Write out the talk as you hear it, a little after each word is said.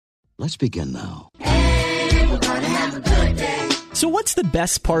Let's begin now. So what's the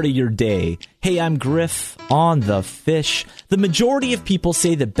best part of your day? Hey, I'm Griff on The Fish. The majority of people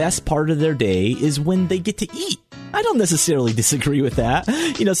say the best part of their day is when they get to eat. I don't necessarily disagree with that.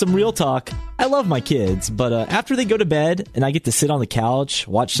 You know, some real talk. I love my kids, but after they go to bed and I get to sit on the couch,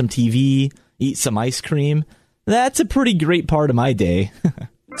 watch some TV, eat some ice cream, that's a pretty great part of my day.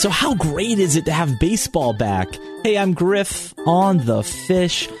 So how great is it to have baseball back? Hey, I'm Griff on The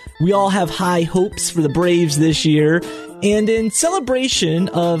Fish. We all have high hopes for the Braves this year. And in celebration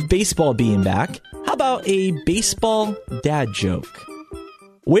of baseball being back, how about a baseball dad joke?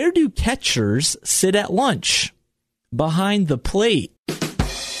 Where do catchers sit at lunch? Behind the plate.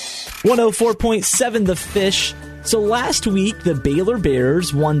 104.7 The Fish. So last week, the Baylor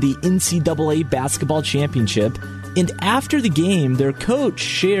Bears won the NCAA basketball championship. And after the game, their coach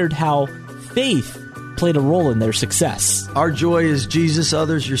shared how faith played a role in their success. Our joy is Jesus,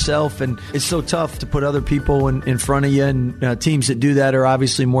 others, yourself, and it's so tough to put other people in front of you, and teams that do that are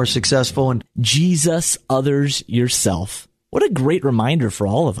obviously more successful. And Jesus, others, yourself. What a great reminder for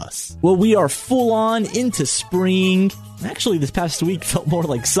all of us. Well, we are full on into spring. Actually, this past week felt more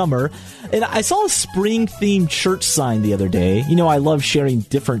like summer. And I saw a spring-themed church sign the other day. You know, I love sharing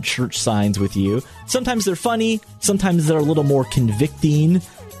different church signs with you. Sometimes they're funny. Sometimes they're a little more convicting.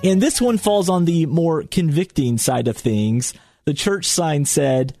 And this one falls on the more convicting side of things. The church sign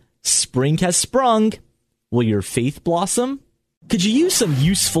said, "Spring has sprung. Will your faith blossom?" Could you use some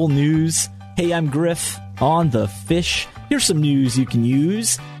useful news? Hey, I'm Griff on The Fish. Here's some news you can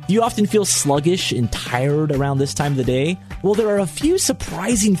use. Do you often feel sluggish and tired around this time of the day? Well, there are a few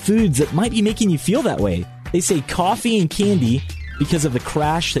surprising foods that might be making you feel that way. They say coffee and candy because of the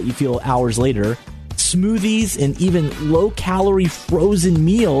crash that you feel hours later. Smoothies and even low-calorie frozen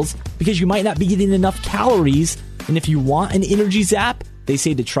meals because you might not be getting enough calories. And if you want an energy zap, they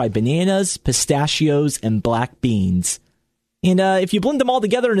say to try bananas, pistachios, and black beans. And if you blend them all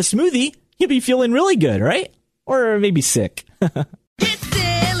together in a smoothie, you'll be feeling really good, right? Or maybe sick. Get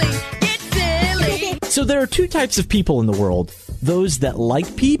silly, get silly. So there are two types of people in the world. Those that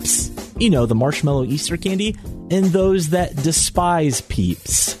like Peeps, you know, the marshmallow Easter candy, and those that despise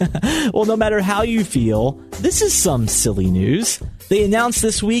Peeps. Well, no matter how you feel, this is some silly news. They announced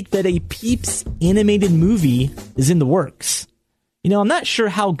this week that a Peeps animated movie is in the works. You know, I'm not sure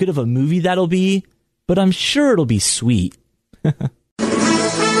how good of a movie that'll be, but I'm sure it'll be sweet.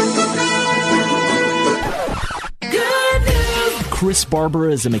 Chris Barber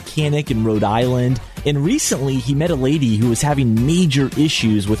is a mechanic in Rhode Island, and recently he met a lady who was having major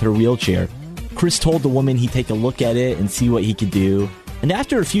issues with her wheelchair. Chris told the woman he'd take a look at it and see what he could do. And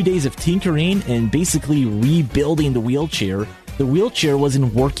after a few days of tinkering and basically rebuilding the wheelchair was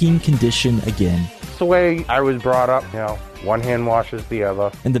in working condition again. It's the way I was brought up, you know, one hand washes the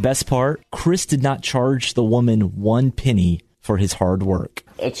other. And the best part, Chris did not charge the woman 1 penny for his hard work.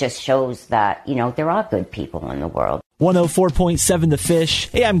 It just shows that, you know, there are good people in the world. 104.7 The Fish.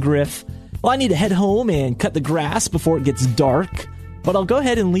 Hey, I'm Griff. Well, I need to head home and cut the grass before it gets dark, but I'll go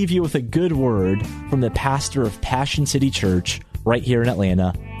ahead and leave you with a good word from the pastor of Passion City Church right here in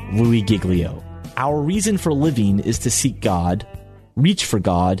Atlanta, Louis Giglio. Our reason for living is to seek God, reach for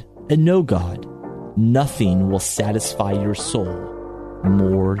God, and know God. Nothing will satisfy your soul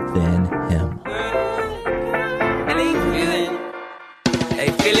more than Him.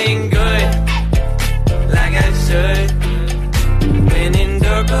 Feeling good, like I should. When in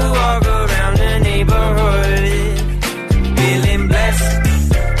dark, walk